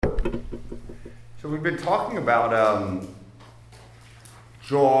So we've been talking about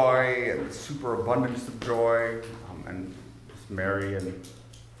joy and the superabundance of joy, and Mary and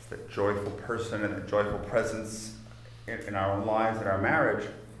that joyful person and that joyful presence in our own lives, in our marriage.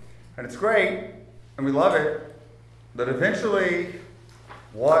 And it's great, and we love it, but eventually,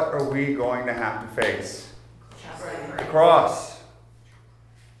 what are we going to have to face? The cross.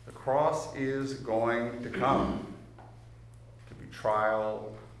 The cross is going to come. It could be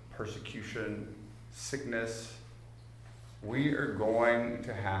trial, persecution, sickness. We are going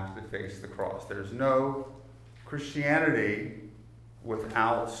to have to face the cross. There's no Christianity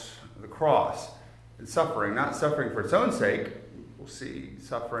without the cross. And suffering, not suffering for its own sake. We'll see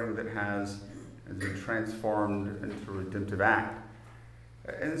suffering that has been transformed into a redemptive act.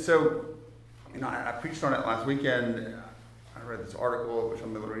 And so, I preached on it last weekend. I read this article, which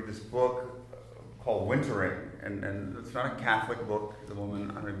I'm going to read this book called Wintering. And it's not a Catholic book. The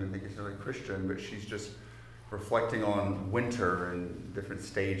woman, I don't even think is really Christian, but she's just reflecting on winter and different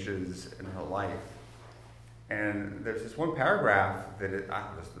stages in her life. And there's this one paragraph that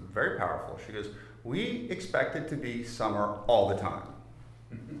was very powerful. She goes, "We expect it to be summer all the time."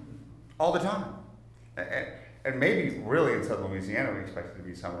 All the time. And maybe really in Southern Louisiana, we expect it to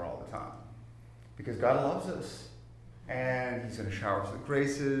be summer all the time. Because God loves us. And He's going to shower us with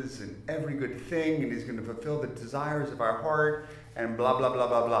graces and every good thing. And He's going to fulfill the desires of our heart and blah, blah, blah,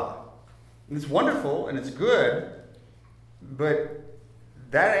 blah, blah. And it's wonderful and it's good. But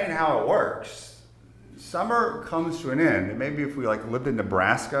that ain't how it works. Summer comes to an end. And maybe if we lived in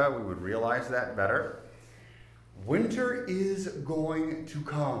Nebraska, we would realize that better. Winter is going to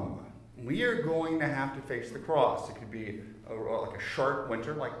come. We are going to have to face the cross. It could be like a sharp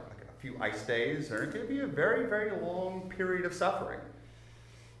winter, like a few ice days, or it could be a very, very long period of suffering.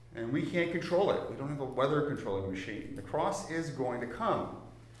 And we can't control it. We don't have a weather controlling machine. The cross is going to come.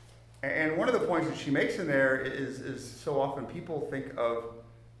 And one of the points that she makes in there is so often people think of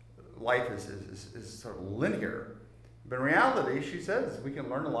life as sort of linear. But in reality, she says, we can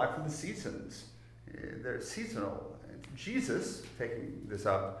learn a lot from the seasons. They're seasonal. And Jesus, taking this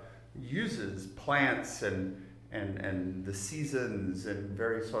up, uses plants and the seasons and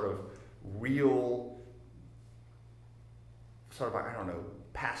very sort of real, sort of,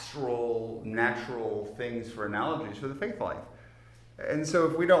 pastoral, natural things for analogies for the faith life. And so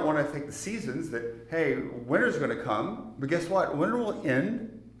if we don't want to take the seasons that, hey, winter's going to come, but guess what? Winter will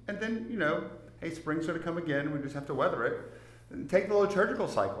end, and then, hey, spring's going to come again, we just have to weather it. And take the liturgical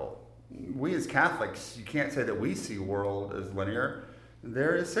cycle. We as Catholics, you can't say that we see world as linear.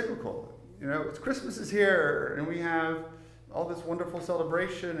 There is cyclical. It's Christmas is here, and we have all this wonderful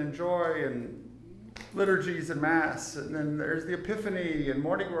celebration and joy and liturgies and Mass, and then there's the Epiphany and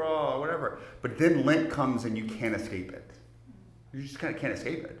Mardi Gras, whatever. But then Lent comes and you can't escape it. You just kind of can't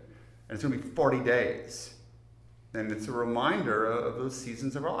escape it. And it's going to be 40 days. And it's a reminder of those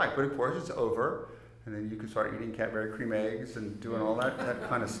seasons of our life. But of course, it's over, and then you can start eating Cadbury cream eggs and doing all that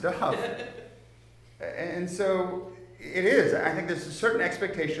kind of stuff. And so it is. I think there's a certain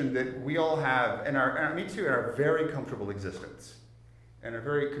expectation that we all have in our, me too, in our very comfortable existence, and a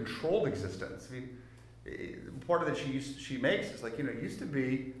very controlled existence. Part of that she makes is it used to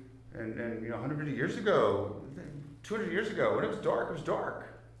be, and 150 years ago, 200 years ago, when it was dark,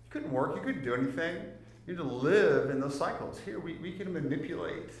 You couldn't work, you couldn't do anything. You had to live in those cycles. Here, we can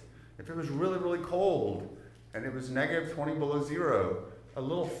manipulate. If it was really, really cold, and it was negative 20 below zero, a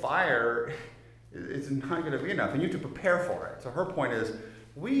little fire is not going to be enough, and you have to prepare for it. So her point is,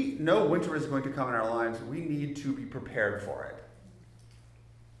 we know winter is going to come in our lives. We need to be prepared for it.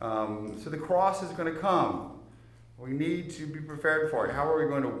 So the cross is going to come. We need to be prepared for it. How are we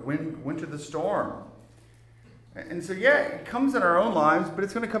going to winter the storm? And so, it comes in our own lives, but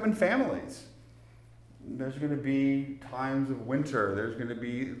it's going to come in families. There's going to be times of winter. There's going to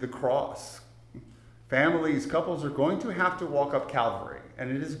be the cross. Families, couples are going to have to walk up Calvary, and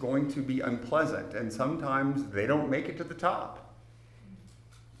it is going to be unpleasant. And sometimes they don't make it to the top.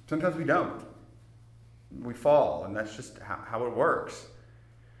 Sometimes we don't. We fall, and that's just how it works.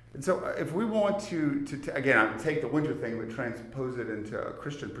 And so if we want to again, take the winter thing but transpose it into a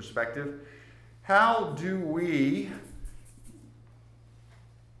Christian perspective, how do we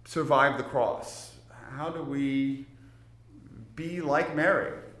survive the cross? How do we be like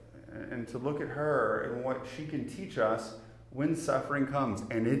Mary and to look at her and what she can teach us when suffering comes?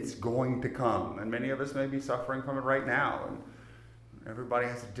 And it's going to come. And many of us may be suffering from it right now. And everybody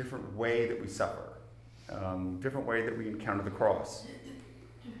has a different way that we suffer, different way that we encounter the cross.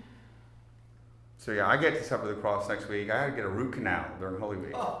 So I get to suffer the cross next week. I had to get a root canal during Holy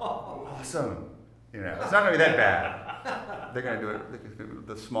Week. Awesome. It's not going to be that bad. They're going to do it,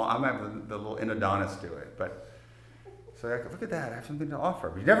 the small, I'm going to have the little endodontist do it. But so I go, look at that, I have something to offer.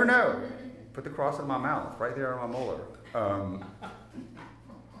 But you never know. Put the cross in my mouth, right there on my molar.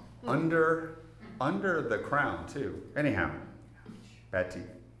 Under the crown, too. Anyhow, bad teeth.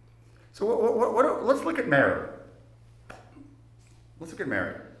 So let's look at Mary. Let's look at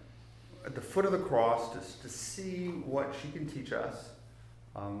Mary. At the foot of the cross, to see what she can teach us.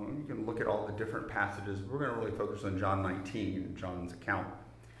 You can look at all the different passages. We're going to really focus on John 19, John's account.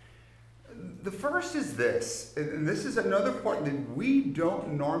 The first is this, and this is another part that we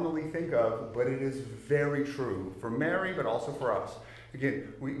don't normally think of, but it is very true for Mary, but also for us.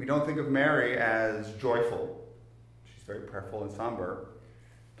 Again, we don't think of Mary as joyful. She's very prayerful and somber.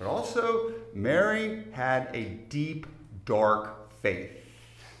 But also, Mary had a deep, dark faith.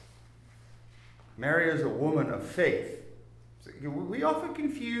 Mary is a woman of faith. We often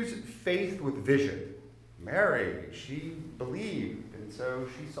confuse faith with vision. Mary, she believed, and so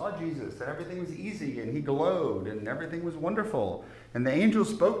she saw Jesus, and everything was easy, and he glowed, and everything was wonderful, and the angel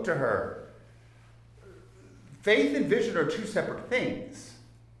spoke to her. Faith and vision are two separate things.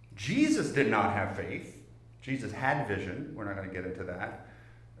 Jesus did not have faith. Jesus had vision. We're not going to get into that.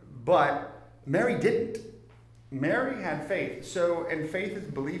 But Mary didn't. Mary had faith. And faith is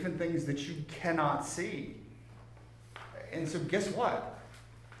belief in things that you cannot see. And so guess what?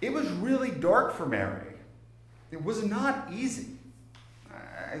 It was really dark for Mary. It was not easy.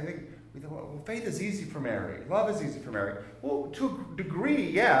 I think we thought, well, faith is easy for Mary. Love is easy for Mary. Well, to a degree,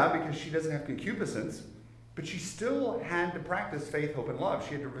 yeah, because she doesn't have concupiscence. But she still had to practice faith, hope, and love.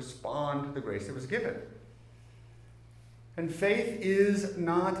 She had to respond to the grace that was given. And faith is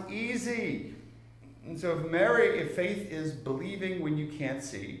not easy. And so if faith is believing when you can't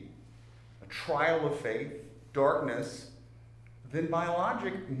see, a trial of faith, darkness, then by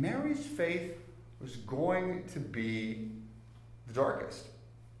logic, Mary's faith was going to be the darkest.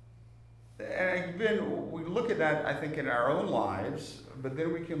 And again, we look at that, I think, in our own lives, but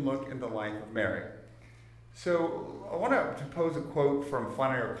then we can look in the life of Mary. So I want to pose a quote from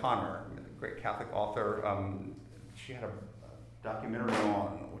Flannery O'Connor, the great Catholic author. She had a documentary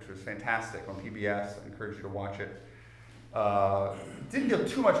on, which was fantastic, on PBS. I encourage you to watch it. Didn't deal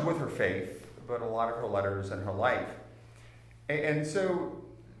too much with her faith, but a lot of her letters and her life. And so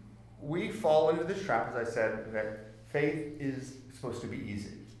we fall into this trap, as I said, that faith is supposed to be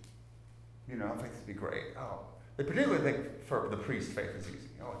easy. Faith is to be great. Oh, they particularly think for the priest, faith is easy.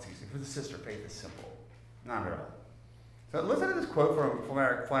 Oh, it's easy. For the sister, faith is simple. Not at all. So listen to this quote from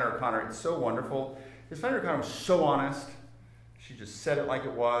Flannery O'Connor. It's so wonderful. Because Flannery O'Connor was so honest. She just said it like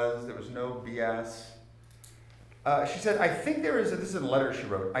it was. There was no BS. She said, this is in a letter she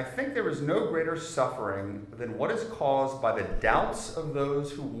wrote, I think there is no greater suffering than what is caused by the doubts of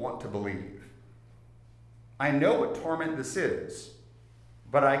those who want to believe. I know what torment this is,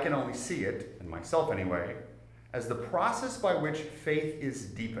 but I can only see it, in myself anyway, as the process by which faith is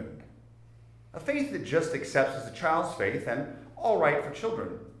deepened. A faith that just accepts as a child's faith, and all right for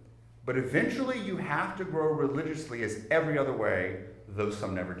children. But eventually you have to grow religiously as every other way, though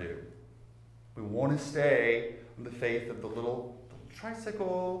some never do. We want to stay on the faith of the little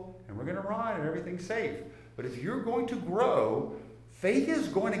tricycle, and we're going to ride, and everything's safe. But if you're going to grow, faith is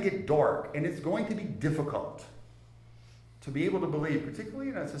going to get dark, and it's going to be difficult to be able to believe, particularly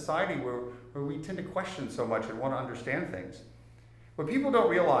in a society where we tend to question so much and want to understand things. What people don't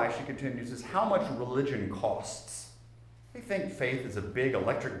realize, she continues, is how much religion costs. They think faith is a big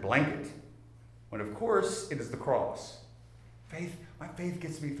electric blanket, when of course it is the cross. My faith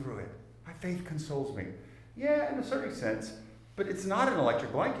gets me through it. My faith consoles me. Yeah, in a certain sense, but it's not an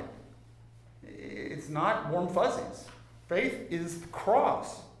electric blanket. It's not warm fuzzies. Faith is the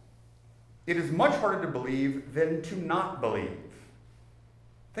cross. It is much harder to believe than to not believe.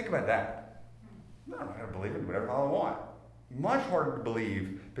 Think about that. I don't know how to believe in whatever I want. Much harder to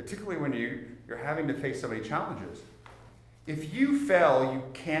believe, particularly when you're having to face so many challenges. If you fail, you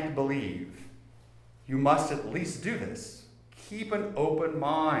can't believe. You must at least do this. Keep an open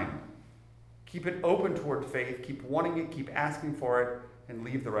mind. Keep it open toward faith. Keep wanting it. Keep asking for it. And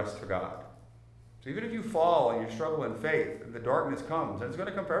leave the rest to God. So even if you fall and you struggle in faith, and the darkness comes, and it's going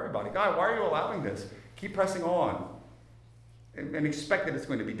to come for everybody. God, why are you allowing this? Keep pressing on. And expect that it's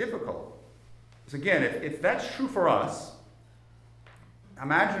going to be difficult. So again, if that's true for us,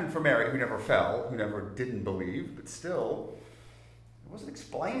 imagine for Mary, who never fell, who never didn't believe, but still, it wasn't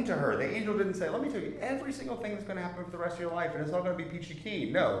explained to her. The angel didn't say, let me tell you every single thing that's going to happen for the rest of your life, and it's all going to be peachy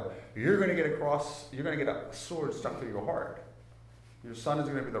keen. No, you're going to get a sword stuck through your heart. Your son is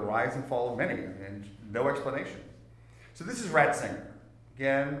going to be the rise and fall of many, and no explanation. So this is Ratzinger.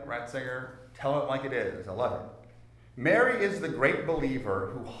 Again, Ratzinger, tell it like it is. I love it. Mary is the great believer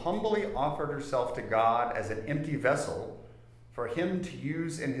who humbly offered herself to God as an empty vessel for him to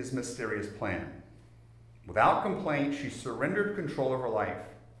use in his mysterious plan. Without complaint, she surrendered control of her life.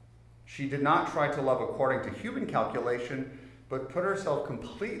 She did not try to love according to human calculation, but put herself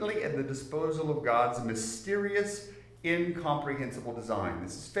completely at the disposal of God's mysterious, incomprehensible design.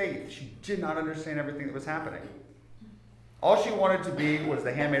 This is faith. She did not understand everything that was happening. All she wanted to be was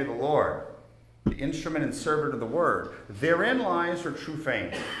the handmaid of the Lord, the instrument and servant of the word. Therein lies her true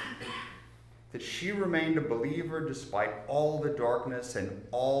fame, that she remained a believer despite all the darkness and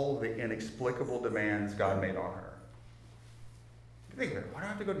all the inexplicable demands God made on her. Think of it. Why do I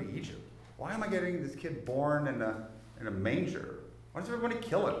have to go to Egypt? Why am I getting this kid born in a manger? Why does everybody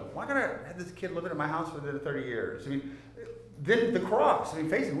kill him? Why can't I have this kid living in my house for 30 years? I mean, then the cross. I mean,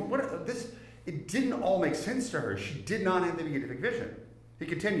 face it, it didn't all make sense to her. She did not have the beatific vision. He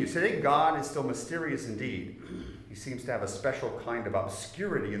continues, today God is still mysterious indeed. He seems to have a special kind of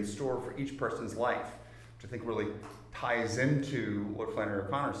obscurity in store for each person's life, which I think really ties into what Flannery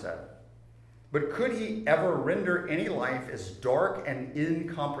O'Connor said. But could he ever render any life as dark and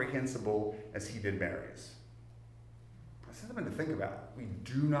incomprehensible as he did Mary's? That's something to think about. We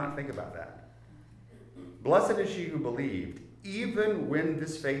do not think about that. Blessed is she who believed, even when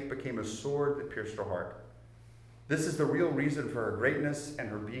this faith became a sword that pierced her heart. This is the real reason for her greatness and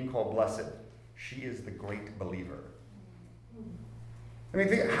her being called blessed. She is the great believer. I mean,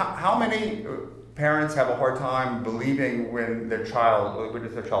 think how many parents have a hard time believing when their child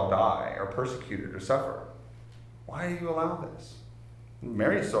die or persecuted or suffer? Why do you allow this?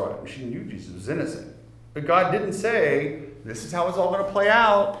 Mary saw it and she knew Jesus was innocent. But God didn't say, this is how it's all going to play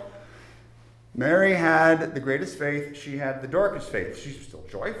out. Mary had the greatest faith. She had the darkest faith. She was still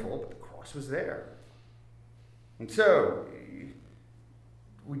joyful, but the cross was there. And so,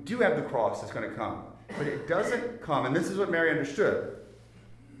 we do have the cross that's going to come. But it doesn't come, and this is what Mary understood.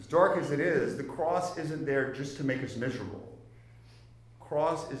 As dark as it is, the cross isn't there just to make us miserable. The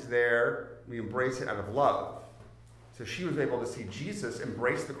cross is there, we embrace it out of love. So she was able to see Jesus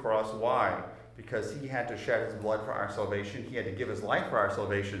embrace the cross. Why? Because he had to shed his blood for our salvation. He had to give his life for our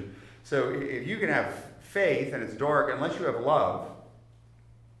salvation. So if you can have faith and it's dark, unless you have love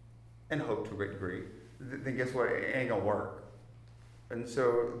and hope to a great degree, then guess what? It ain't going to work. And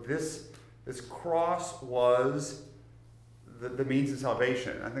so this cross was the means of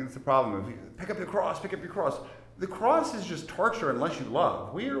salvation. I think that's the problem. If you pick up the cross, pick up your cross. The cross is just torture unless you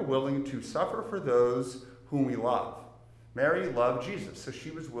love. We are willing to suffer for those whom we love. Mary loved Jesus, so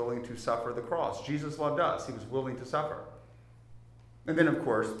she was willing to suffer the cross. Jesus loved us. He was willing to suffer. And then, of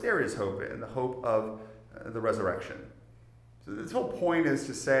course, there is hope in the hope of the resurrection. So this whole point is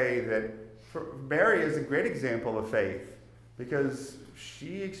to say that Mary is a great example of faith because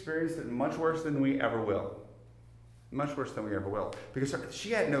she experienced it much worse than we ever will. Much worse than we ever will. Because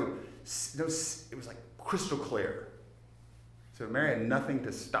she had no, it was like crystal clear. So Mary had nothing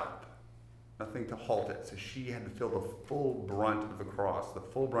to stop, nothing to halt it. So she had to feel the full brunt of the cross, the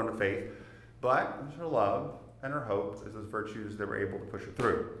full brunt of faith. But it was her love and her hope as those virtues that were able to push her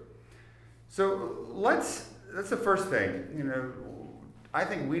through. So that's the first thing. I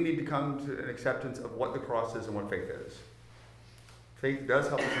think we need to come to an acceptance of what the cross is and what faith is. Faith does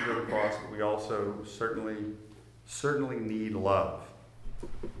help us endure the cross, but we also certainly need love.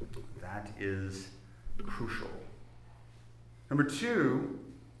 That is crucial. Number two,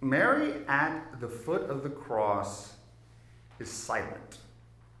 Mary at the foot of the cross is silent.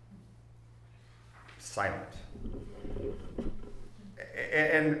 Silent.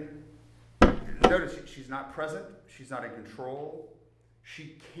 And notice she's not present. She's not in control.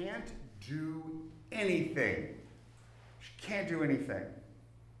 She can't do anything. She can't do anything.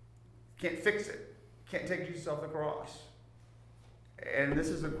 Can't fix it. Can't take Jesus off the cross. And this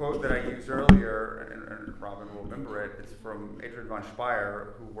is a quote that I used earlier, and Robin will remember it. It's from Adrian von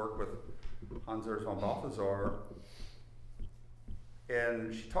Speyer, who worked with Hans Urs von Balthasar.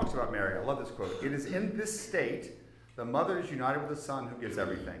 And she talks about Mary. I love this quote. It is in this state the mother is united with the Son who gives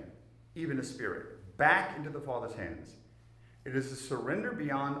everything, even the Spirit, back into the Father's hands. It is a surrender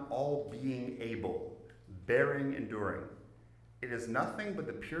beyond all being able, bearing, enduring. It is nothing but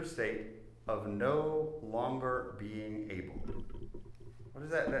the pure state of no longer being able. What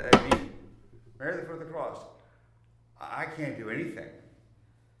does that mean? Mary at the foot of the cross. I can't do anything.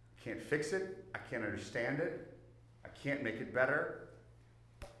 I can't fix it. I can't understand it. I can't make it better.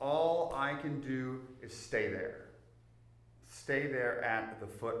 All I can do is stay there. Stay there at the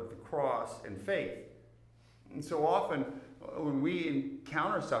foot of the cross in faith. And so often, when we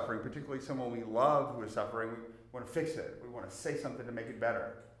encounter suffering, particularly someone we love who is suffering, we want to fix it. We want to say something to make it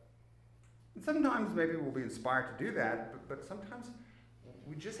better. And sometimes maybe we'll be inspired to do that, but sometimes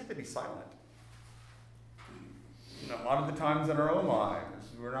we just have to be silent. A lot of the times in our own lives,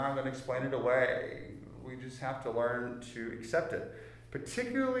 we're not going to explain it away. We just have to learn to accept it,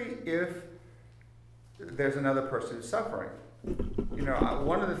 particularly if there's another person who's suffering.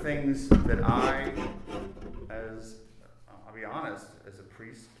 One of the things that I'll be honest, as a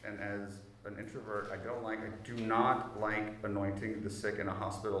priest and as an introvert, I do not like anointing the sick in a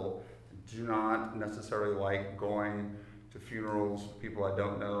hospital. I do not necessarily like going to funerals for people I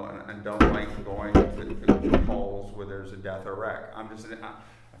don't know, and don't like going to calls where there's a death or wreck. I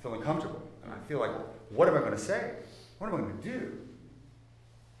feel uncomfortable, and I feel like, what am I going to say? What am I going to do?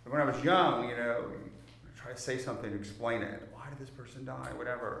 And when I was young, I try to say something to explain it. Why did this person die?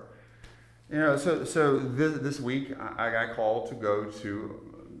 Whatever. So this week I got called to go to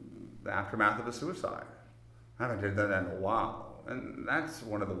the aftermath of a suicide. I haven't done that in a while, and that's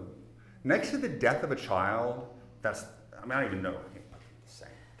one of the next to the death of a child. I don't even know anything about the same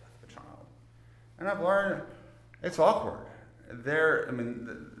death of a child. And I've learned it's awkward.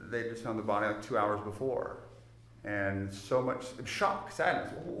 They just found the body like 2 hours before. And so much shock,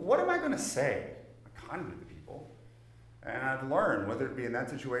 sadness. What am I going to say? I can't do the people. And I've learned, whether it be in that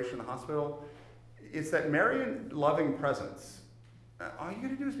situation in the hospital, it's that Marian loving presence. All you got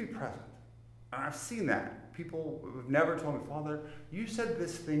to do is be present. And I've seen that. People have never told me, Father, you said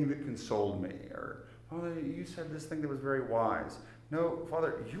this thing that consoled me, or Father, you said this thing that was very wise. No,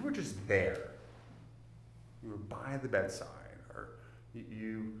 Father, you were just there. You were by the bedside, or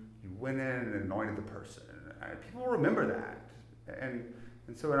you went in and anointed the person. And people remember that. And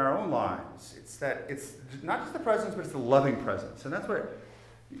so in our own lives, it's not just the presence, but it's the loving presence. And that's what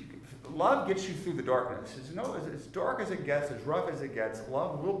love gets you through the darkness. As dark as it gets, as rough as it gets,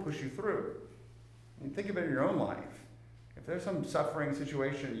 love will push you through. And think of it in your own life. If there's some suffering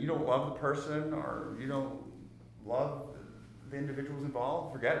situation, you don't love the person, or you don't love the individuals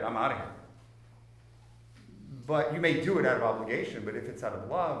involved, forget it, I'm out of here. But you may do it out of obligation, but if it's out of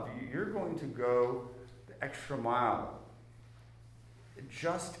love, you're going to go the extra mile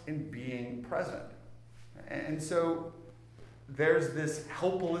just in being present. And so there's this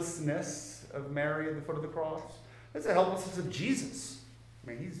helplessness of Mary at the foot of the cross. There's the helplessness of Jesus.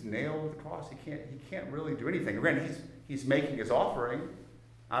 He's nailed to the cross. He can't really do anything. Granted, he's making his offering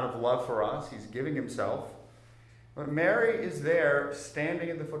out of love for us. He's giving himself. But Mary is there standing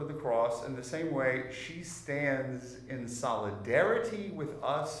at the foot of the cross in the same way she stands in solidarity with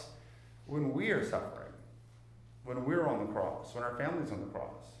us when we are suffering, when we're on the cross, when our family's on the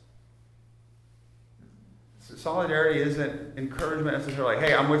cross. So solidarity isn't encouragement necessarily,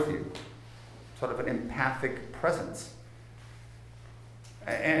 hey, I'm with you. Sort of an empathic presence.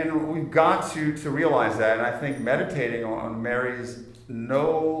 And we've got to realize that, and I think meditating on Mary's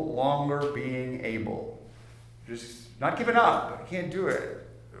no longer being able, just not giving up, I can't do it.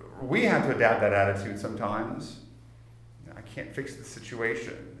 We have to adapt that attitude sometimes. I can't fix the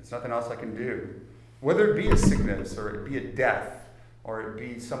situation. There's nothing else I can do. Whether it be a sickness, or it be a death, or it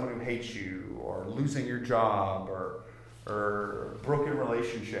be someone who hates you, or losing your job, or a broken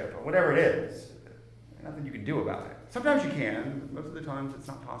relationship, or whatever it is. Nothing you can do about it. Sometimes you can. Most of the times it's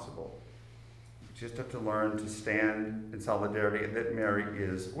not possible. You just have to learn to stand in solidarity, and that Mary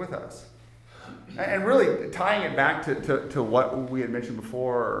is with us. And really tying it back to what we had mentioned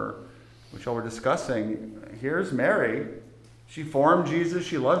before, which y'all were discussing, here's Mary. She formed Jesus.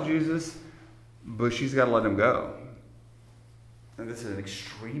 She loved Jesus. But she's got to let him go. And this is an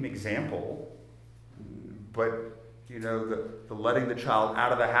extreme example. But, the letting the child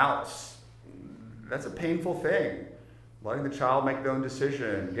out of the house, that's a painful thing. Letting the child make their own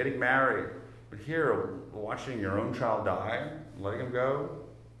decision, getting married. But here, watching your own child die, letting him go,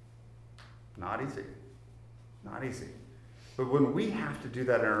 not easy. Not easy. But when we have to do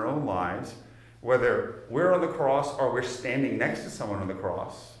that in our own lives, whether we're on the cross or we're standing next to someone on the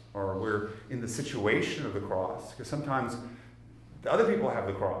cross, or we're in the situation of the cross, because sometimes the other people have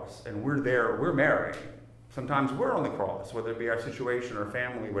the cross and we're there, we're Mary. Sometimes we're on the cross, whether it be our situation or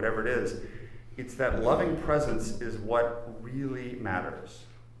family, whatever it is. It's that loving presence is what really matters.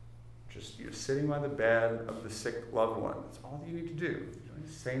 Just sitting by the bed of the sick loved one. That's all you need to do. You don't need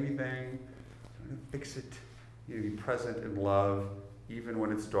to say anything. You don't need to fix it. You need to be present in love, even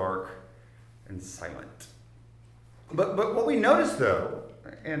when it's dark and silent. But what we notice, though,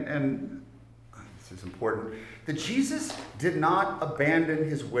 and this is important, that Jesus did not abandon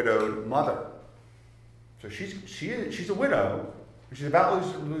his widowed mother. So she's a widow. She's about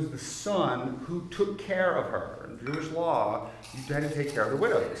to lose the son who took care of her. In Jewish law, you had to take care of the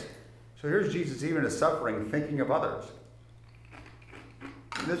widows. So here's Jesus, even in his suffering, thinking of others.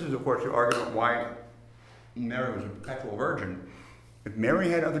 This is, of course, the argument why Mary was a perpetual virgin. If Mary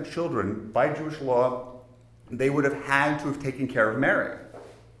had other children, by Jewish law, they would have had to have taken care of Mary.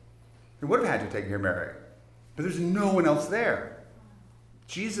 They would have had to take care of Mary. But there's no one else there.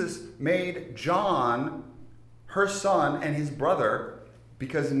 Jesus made John her son and his brother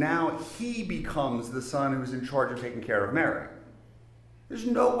because now he becomes the son who's in charge of taking care of Mary. There's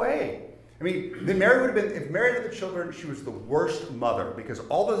no way. I mean, then Mary would have been, if Mary had the children, she was the worst mother because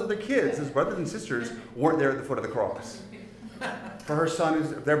all those other kids, his brothers and sisters, weren't there at the foot of the cross. For her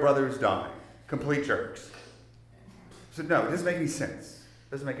son, their brother who's dying. Complete jerks. So no, it doesn't make any sense.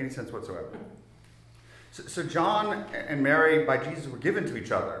 It doesn't make any sense whatsoever. So John and Mary, by Jesus, were given to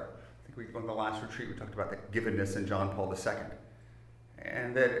each other. I think on the last retreat we talked about the givenness in John Paul II.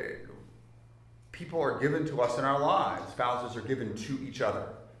 And that people are given to us in our lives. Spouses are given to each other.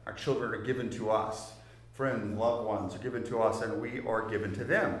 Our children are given to us. Friends, loved ones are given to us, and we are given to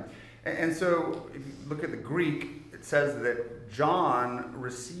them. And so if you look at the Greek, it says that John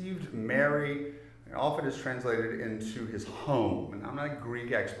received Mary, and often is translated into his home. And I'm not a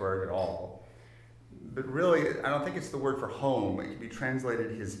Greek expert at all. But really, I don't think it's the word for home. It can be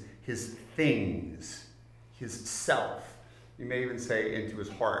translated his things, his self. You may even say into his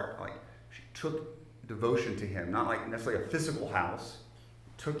heart. Like she took devotion to him, not like necessarily a physical house.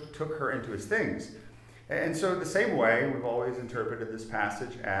 Took her into his things. And so the same way, we've always interpreted this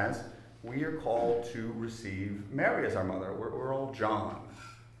passage as we are called to receive Mary as our mother. We're all John.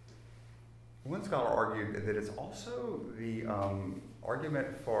 One scholar argued that it's also the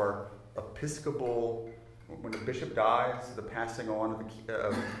argument for Episcopal, when a bishop dies, the passing on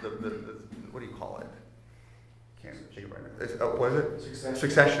of the what do you call it? Can't think of it right now. Was it?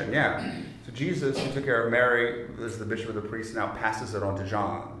 Succession, yeah. So Jesus, who took care of Mary as the bishop of the priest, now passes it on to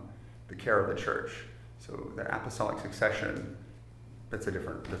John, the care of the church. So the apostolic succession, that's a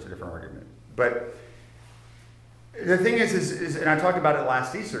different argument. But the thing is, and I talked about it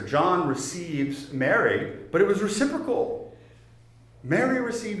last Easter, John receives Mary, but it was reciprocal. Mary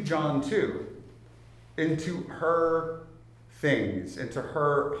received John too, into her things, into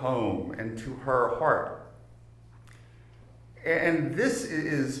her home, into her heart. And this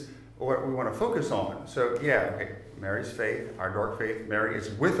is what we want to focus on. So yeah, okay, Mary's faith, our dark faith, Mary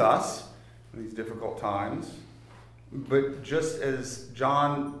is with us in these difficult times. But just as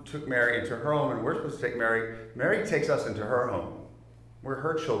John took Mary into her home, and we're supposed to take Mary, Mary takes us into her home. We're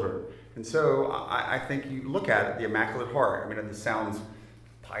her children. And so I think you look at it, the Immaculate Heart. I mean, this sounds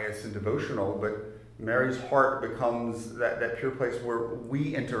pious and devotional, but Mary's heart becomes that pure place where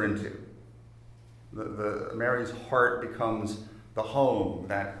we enter into. Mary's heart becomes the home,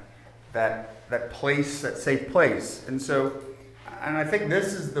 that place, that safe place. And so, and I think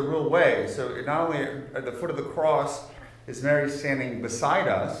this is the real way. So not only at the foot of the cross is Mary standing beside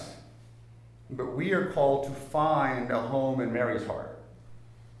us, but we are called to find a home in Mary's heart.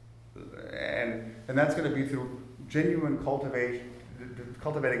 And that's going to be through genuine cultivating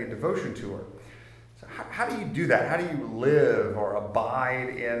a devotion to her. So how do you do that? How do you live or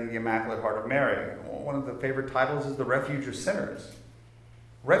abide in the Immaculate Heart of Mary? One of the favorite titles is the Refuge of Sinners.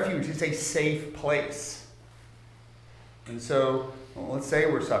 Refuge is a safe place. And so, let's say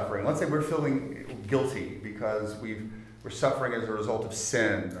we're suffering. Let's say we're feeling guilty because we're suffering as a result of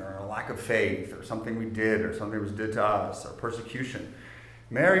sin or a lack of faith or something we did or something was did to us or persecution.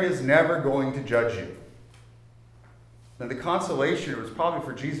 Mary is never going to judge you. Now, the consolation was probably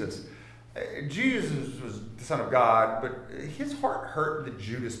for Jesus. Jesus was the Son of God, but his heart hurt that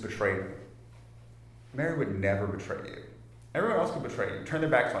Judas betrayed him. Mary would never betray you. Everyone else could betray you, turn their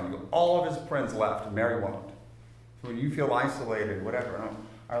backs on you. All of his friends left, and Mary won't. So when you feel isolated, whatever,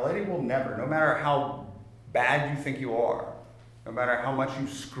 Our Lady will never, no matter how bad you think you are, no matter how much you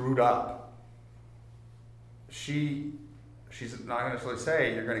screwed up, she's not going to necessarily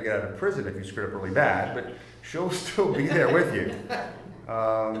say you're going to get out of prison if you screwed up really bad, but she'll still be there with you.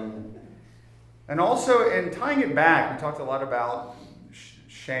 And also, in tying it back, we talked a lot about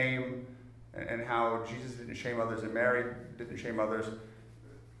shame and how Jesus didn't shame others and Mary didn't shame others.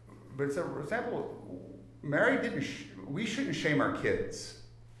 But it's an example, we shouldn't shame our kids.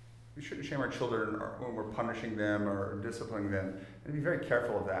 We shouldn't shame our children when we're punishing them or disciplining them. And be very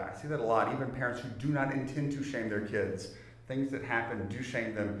careful of that. I see that a lot, even parents who do not intend to shame their kids. Things that happen do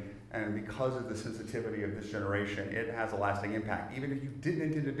shame them, and because of the sensitivity of this generation, it has a lasting impact. Even if you didn't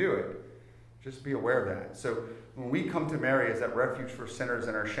intend to do it, just be aware of that. So when we come to Mary as that refuge for sinners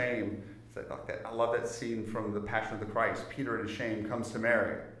in our shame, I love that scene from the Passion of the Christ. Peter in his shame comes to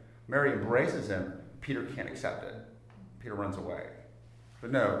Mary. Mary embraces him. Peter can't accept it. Peter runs away.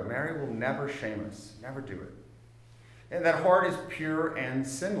 But no, Mary will never shame us. Never do it. And that heart is pure and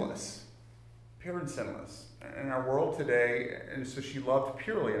sinless. Pure and sinless. In our world today, and so she loved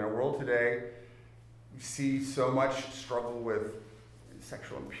purely. In our world today, we see so much struggle with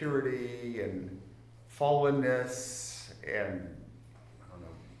sexual impurity and fallenness and, I don't know,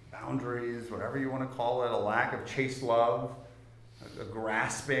 boundaries, whatever you want to call it, a lack of chaste love, a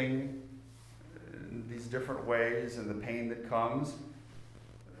grasping in these different ways and the pain that comes.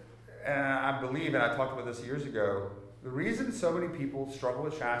 And I believe, and I talked about this years ago, the reason so many people struggle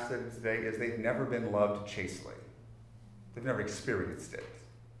with chastity today is they've never been loved chastely. They've never experienced it.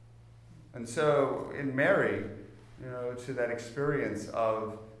 And so in Mary, to that experience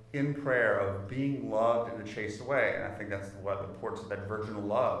of, in prayer, of being loved in a chaste way, and I think that's what the importance of that virginal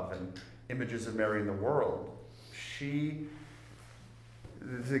love and images of Mary in the world.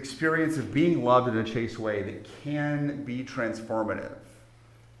 This experience of being loved in a chaste way that can be transformative.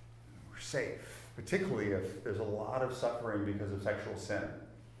 We're safe, particularly if there's a lot of suffering because of sexual sin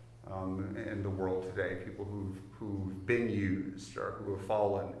in the world today. People who've been used or who have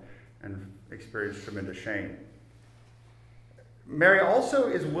fallen and experienced tremendous shame. Mary also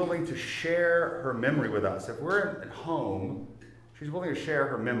is willing to share her memory with us. If we're at home, she's willing to share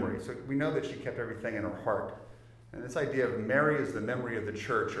her memory. So we know that she kept everything in her heart. And this idea of Mary as the memory of the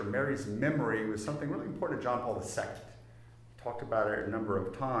church, or Mary's memory, was something really important to John Paul II. He talked about it a number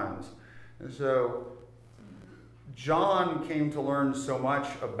of times. And so John came to learn so much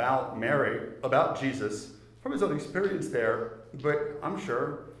about Mary, about Jesus, from his own experience there. But I'm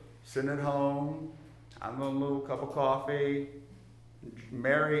sure, sitting at home, having a little cup of coffee,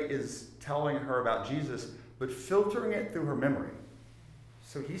 Mary is telling her about Jesus, but filtering it through her memory.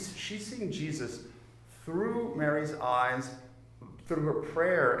 So she's seeing Jesus through Mary's eyes, through her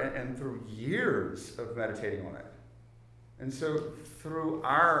prayer, and through years of meditating on it. And so through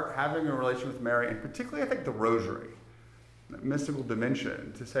our having a relation with Mary, and particularly I think the rosary, the mystical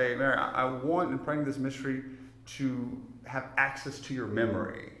dimension, to say, Mary, I want in praying this mystery to have access to your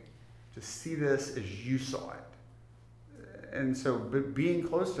memory, to see this as you saw it. And so being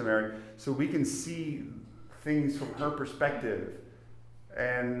close to Mary, so we can see things from her perspective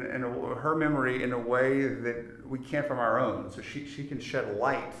and her memory in a way that we can't from our own. So she can shed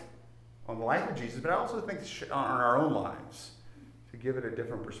light on the life of Jesus, but I also think on our own lives, to give it a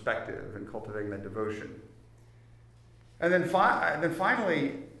different perspective and cultivating that devotion. And then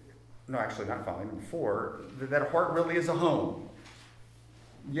finally, no, actually not finally, number 4, that heart really is a home.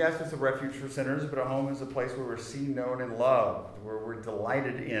 Yes, it's a refuge for sinners, but a home is a place where we're seen, known, and loved, where we're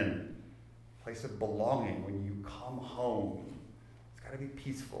delighted in, a place of belonging. When you come home, it's got to be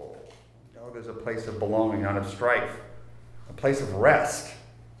peaceful. There's a place of belonging, not of strife, a place of rest.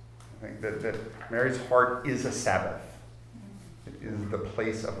 I think that Mary's heart is a Sabbath. It is the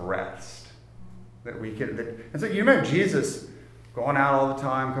place of rest that we can. And so you remember Jesus going out all the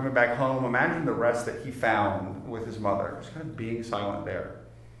time, coming back home. Imagine the rest that he found with his mother, just kind of being silent there.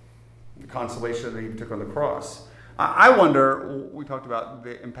 The consolation that he took on the cross. I wonder, we talked about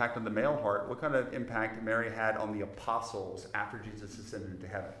the impact on the male heart, what kind of impact Mary had on the apostles after Jesus ascended into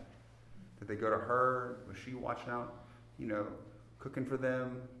heaven. Did they go to her? Was she watching out, cooking for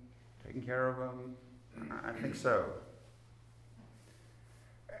them, taking care of them? I think so.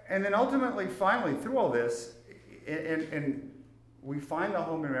 And then ultimately, finally, through all this, and we find the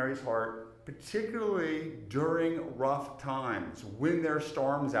home in Mary's heart, particularly during rough times, when there are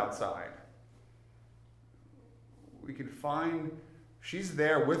storms outside. We can find she's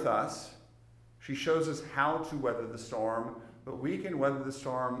there with us. She shows us how to weather the storm, but we can weather the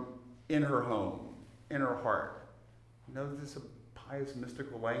storm in her home, in her heart. I know this is a pious,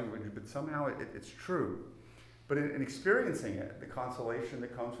 mystical language, but somehow it's true. But in experiencing it, the consolation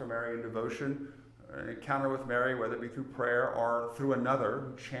that comes from Mary in devotion, an encounter with Mary, whether it be through prayer or through another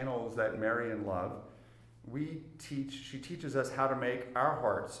who channels that Marian love, she teaches us how to make our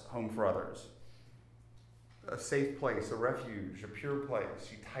hearts home for others. A safe place, a refuge, a pure place.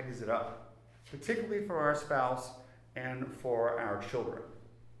 She tidies it up, particularly for our spouse and for our children.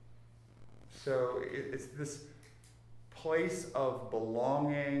 So it's this place of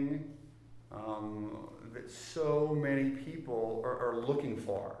belonging that so many people are looking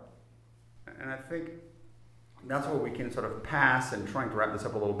for. And I think that's where we can sort of pass, and trying to wrap this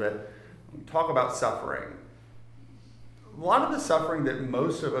up a little bit, talk about suffering. A lot of the suffering that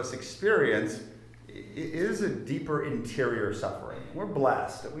most of us experience is a deeper interior suffering. We're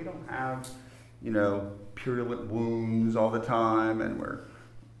blessed that we don't have, purulent wounds all the time, and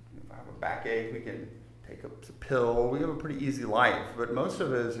if I have a backache, we can take a pill. We have a pretty easy life, but most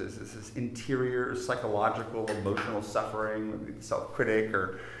of it is this interior, psychological, emotional suffering, maybe self-critic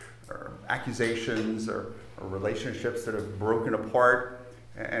or accusations or relationships that have broken apart,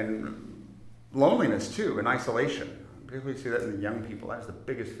 and loneliness too, and isolation. Particularly see that in the young people. That's the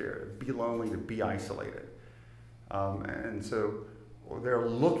biggest fear, to be lonely, to be isolated. And so they're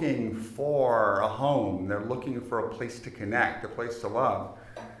looking for a home. They're looking for a place to connect, a place to love.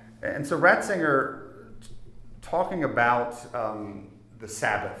 And so Ratzinger, talking about the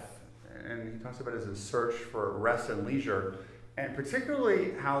Sabbath, and he talks about it as a search for rest and leisure, and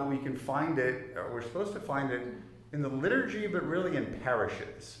particularly how we can find it, or we're supposed to find it in the liturgy, but really in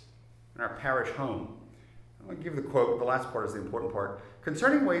parishes, in our parish home. I'm going to give the quote, the last part is the important part.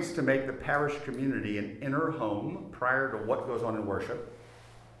 Concerning ways to make the parish community an inner home prior to what goes on in worship,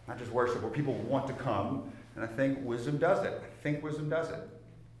 not just worship, where people want to come, and I think wisdom does it.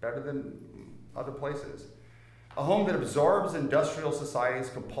 Better than other places. A home that absorbs industrial society's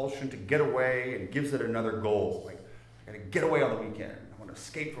compulsion to get away and gives it another goal. Like, I gotta get away on the weekend. I want to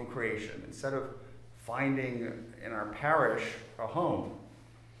escape from creation. Instead of finding in our parish a home.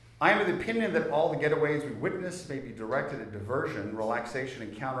 I am of the opinion that all the getaways we witness may be directed at diversion, relaxation,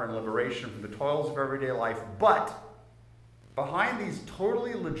 encounter, and liberation from the toils of everyday life, but behind these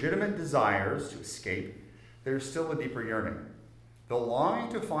totally legitimate desires to escape, there is still a deeper yearning. The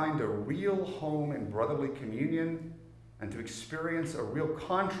longing to find a real home in brotherly communion and to experience a real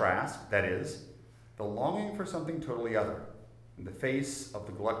contrast, that is, the longing for something totally other, in the face of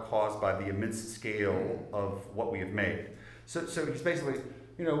the glut caused by the immense scale of what we have made. So he's basically,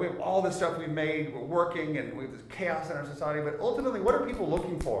 we have all this stuff we've made, we're working, and we have this chaos in our society, but ultimately, what are people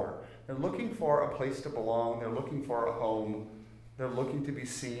looking for? They're looking for a place to belong, they're looking for a home, they're looking to be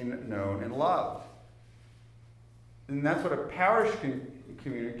seen, known, and loved. And that's what a parish can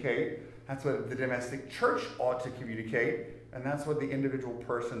communicate, that's what the domestic church ought to communicate, and that's what the individual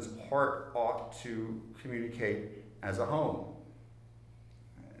person's heart ought to communicate as a home.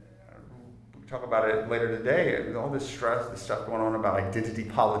 Talk about it later today. All this stress, the stuff going on about identity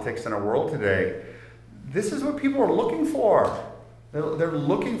politics in our world today. This is what people are looking for. They're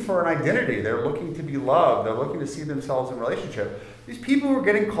looking for an identity. They're looking to be loved. They're looking to see themselves in relationship. These people who are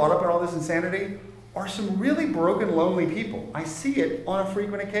getting caught up in all this insanity are some really broken, lonely people. I see it on a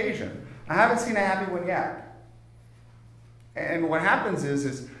frequent occasion. I haven't seen a happy one yet. And what happens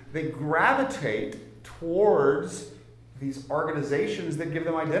is they gravitate towards these organizations that give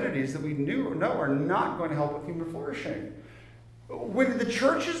them identities that we know are not going to help with human flourishing. When the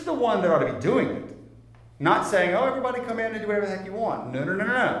church is the one that ought to be doing it, not saying, oh, everybody come in and do whatever the heck you want.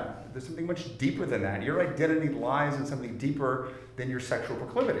 No. There's something much deeper than that. Your identity lies in something deeper than your sexual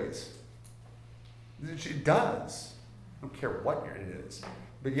proclivities. It does. I don't care what it is.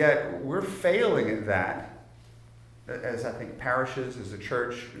 But yet, we're failing at that, as I think parishes, as a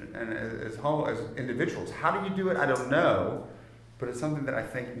church, and as individuals. How do you do it? I don't know, but it's something that I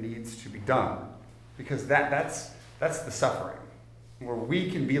think needs to be done, because that's the suffering, where we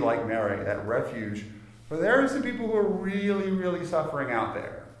can be like Mary, that refuge, where there are some people who are really, really suffering out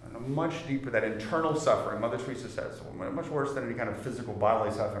there, and much deeper, that internal suffering. Mother Teresa says, much worse than any kind of physical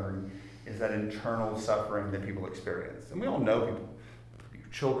bodily suffering is that internal suffering that people experience, and we all know people. It could be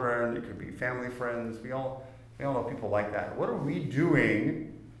children, it could be family, friends. We all know people like that. What are we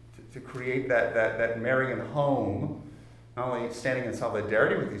doing to create that Marian home, not only standing in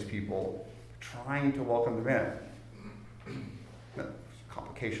solidarity with these people, but trying to welcome them in? There's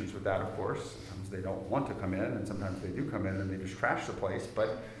complications with that, of course. Sometimes they don't want to come in, and sometimes they do come in and they just trash the place,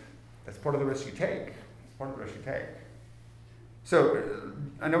 but that's part of the risk you take. So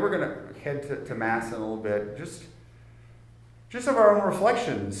I know we're going to head to Mass in a little bit. Just of our own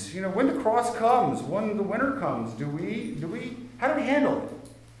reflections, when the cross comes, when the winter comes, how do we handle it?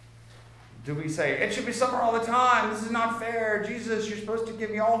 Do we say, it should be summer all the time, this is not fair, Jesus, you're supposed to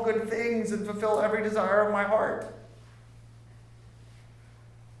give me all good things and fulfill every desire of my heart?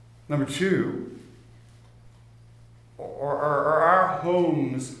 Number two, are our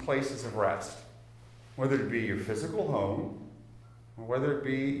homes places of rest? Whether it be your physical home, or whether it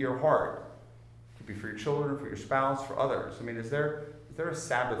be your heart. It could be for your children, for your spouse, for others. I mean, is there a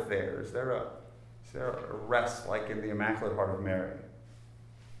Sabbath there? Is there a rest like in the Immaculate Heart of Mary?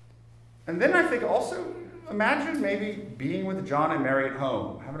 And then I think also, imagine maybe being with John and Mary at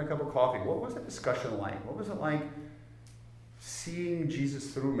home, having a cup of coffee. What was that discussion like? What was it like seeing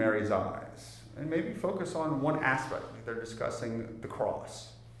Jesus through Mary's eyes? And maybe focus on one aspect. They're discussing the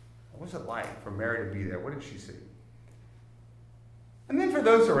cross. What was it like for Mary to be there? What did she see? And then for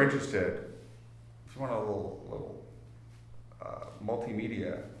those who are interested, if you want a little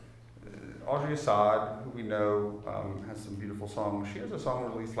multimedia, Audrey Assad, who we know has some beautiful songs. She has a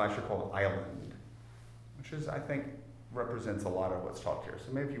song released last year called Island, which is, I think, represents a lot of what's talked here.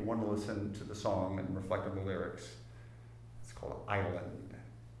 So maybe if you want to listen to the song and reflect on the lyrics, it's called Island.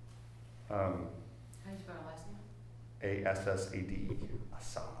 How do you spell our last name? A-S-S-A-D,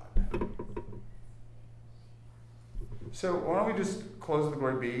 Assad. So why don't we just close the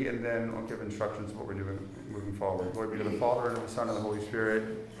Glory Be, and then I'll give instructions of what we're doing moving forward. Glory be to the Father, and to the Son, and the Holy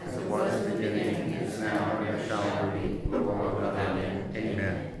Spirit. As it was in the beginning, is